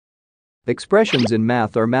Expressions in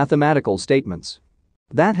math are mathematical statements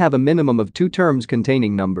that have a minimum of two terms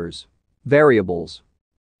containing numbers, variables,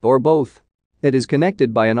 or both. It is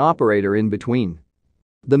connected by an operator in between.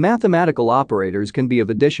 The mathematical operators can be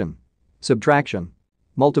of addition, subtraction,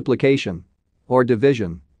 multiplication, or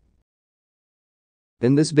division.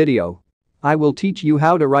 In this video, I will teach you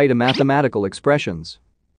how to write a mathematical expressions.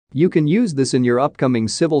 You can use this in your upcoming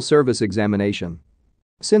civil service examination,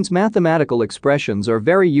 since mathematical expressions are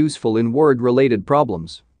very useful in word-related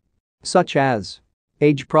problems, such as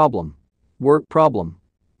age problem, work problem,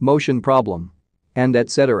 motion problem, and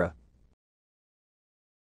etc.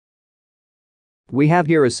 We have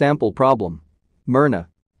here a sample problem. Myrna,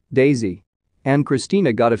 Daisy, and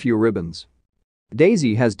Christina got a few ribbons.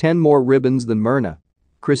 Daisy has 10 more ribbons than Myrna.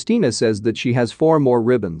 Christina says that she has 4 more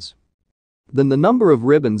ribbons than the number of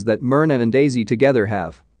ribbons that Myrna and Daisy together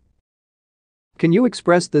have. Can you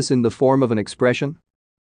express this in the form of an expression?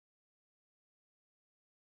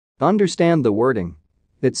 Understand the wording.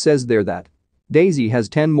 It says there that Daisy has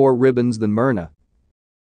 10 more ribbons than Myrna.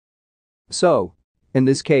 So, in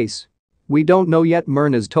this case, we don't know yet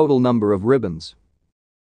Myrna's total number of ribbons.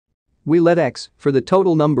 We let X for the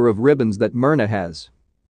total number of ribbons that Myrna has.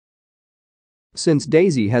 Since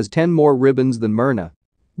Daisy has 10 more ribbons than Myrna,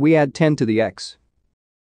 we add 10 to the X,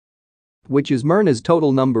 which is Myrna's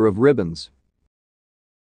total number of ribbons.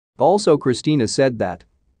 Also, Christina said that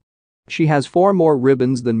she has 4 more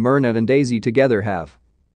ribbons than Myrna and Daisy together have,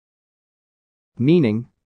 meaning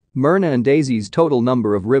Myrna and Daisy's total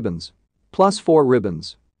number of ribbons plus 4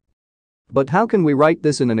 ribbons. But how can we write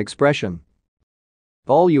this in an expression?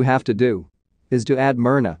 All you have to do is to add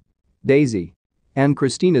Myrna, Daisy, and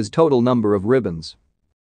Christina's total number of ribbons.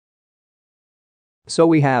 So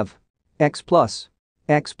we have X plus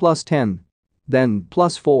 10, then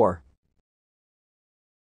plus 4.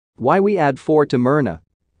 Why we add 4 to Myrna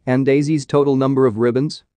and Daisy's total number of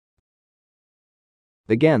ribbons?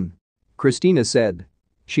 Again, Christina said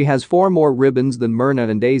she has 4 more ribbons than Myrna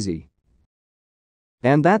and Daisy.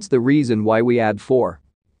 And that's the reason why we add 4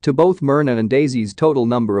 to both Myrna and Daisy's total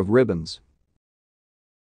number of ribbons.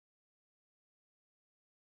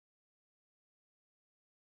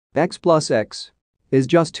 X plus X is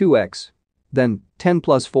just 2X, then 10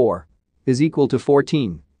 plus 4 is equal to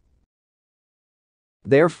 14.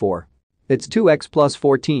 Therefore, it's 2X plus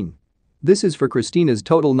 14. This is for Christina's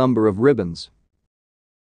total number of ribbons.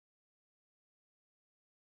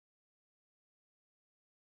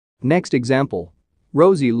 Next example.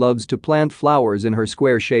 Rosie loves to plant flowers in her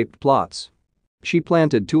square-shaped plots. She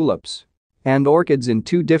planted tulips and orchids in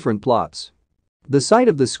 2 different plots. The side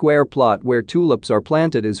of the square plot where tulips are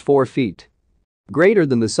planted is 4 feet greater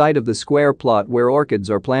than the side of the square plot where orchids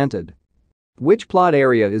are planted. Which plot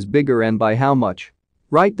area is bigger and by how much?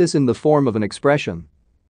 Write this in the form of an expression.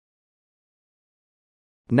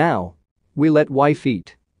 Now, we let Y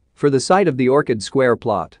feet for the side of the orchid square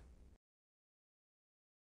plot.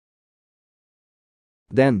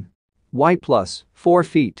 Then, Y plus 4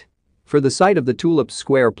 feet for the side of the tulip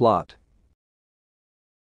square plot.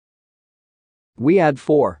 We add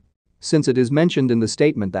 4, since it is mentioned in the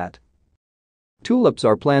statement that tulips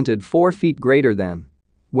are planted 4 feet greater than.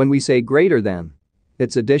 When we say greater than,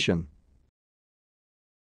 it's addition.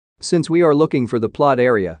 Since we are looking for the plot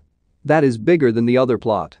area that is bigger than the other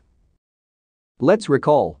plot. Let's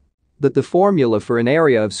recall that the formula for an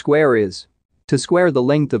area of square is to square the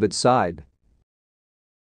length of its side.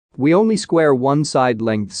 We only square one side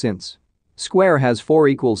length since square has 4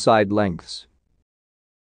 equal side lengths.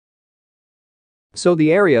 So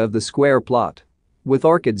the area of the square plot with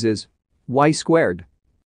orchids is Y squared.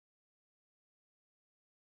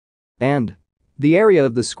 And the area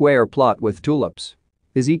of the square plot with tulips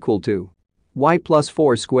is equal to Y plus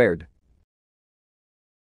 4 squared.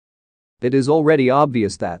 It is already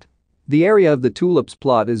obvious that the area of the tulips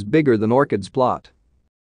plot is bigger than orchids plot.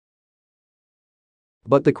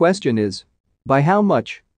 But the question is, by how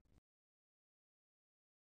much?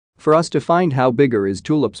 For us to find how bigger is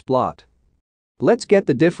tulip's plot, let's get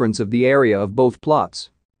the difference of the area of both plots.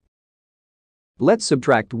 Let's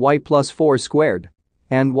subtract Y plus 4 squared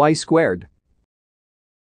and Y squared.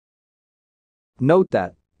 Note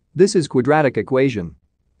that this is quadratic equation,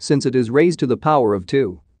 since it is raised to the power of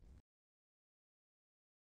 2.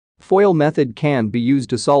 FOIL method can be used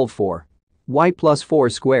to solve for Y plus 4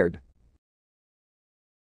 squared.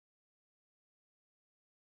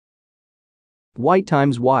 Y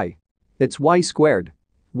times Y, it's Y squared.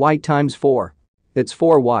 Y times 4, it's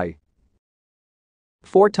 4Y.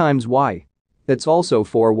 4 times Y, it's also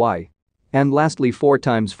 4Y. And lastly 4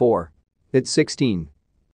 times 4, it's 16.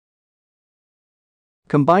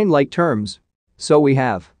 Combine like terms, so we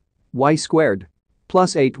have y squared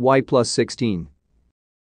plus 8y plus 16.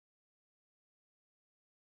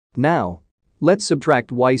 Now, let's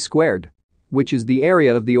subtract y squared, which is the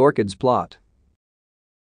area of the orchid's plot.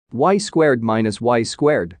 Y squared minus y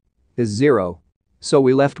squared is 0, so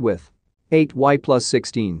we left with 8y plus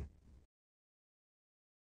 16.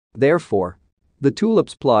 Therefore, the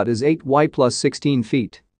tulip's plot is 8y plus 16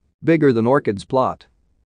 feet, bigger than orchid's plot.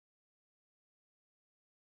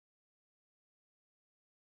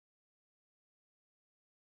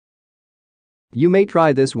 You may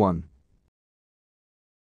try this one.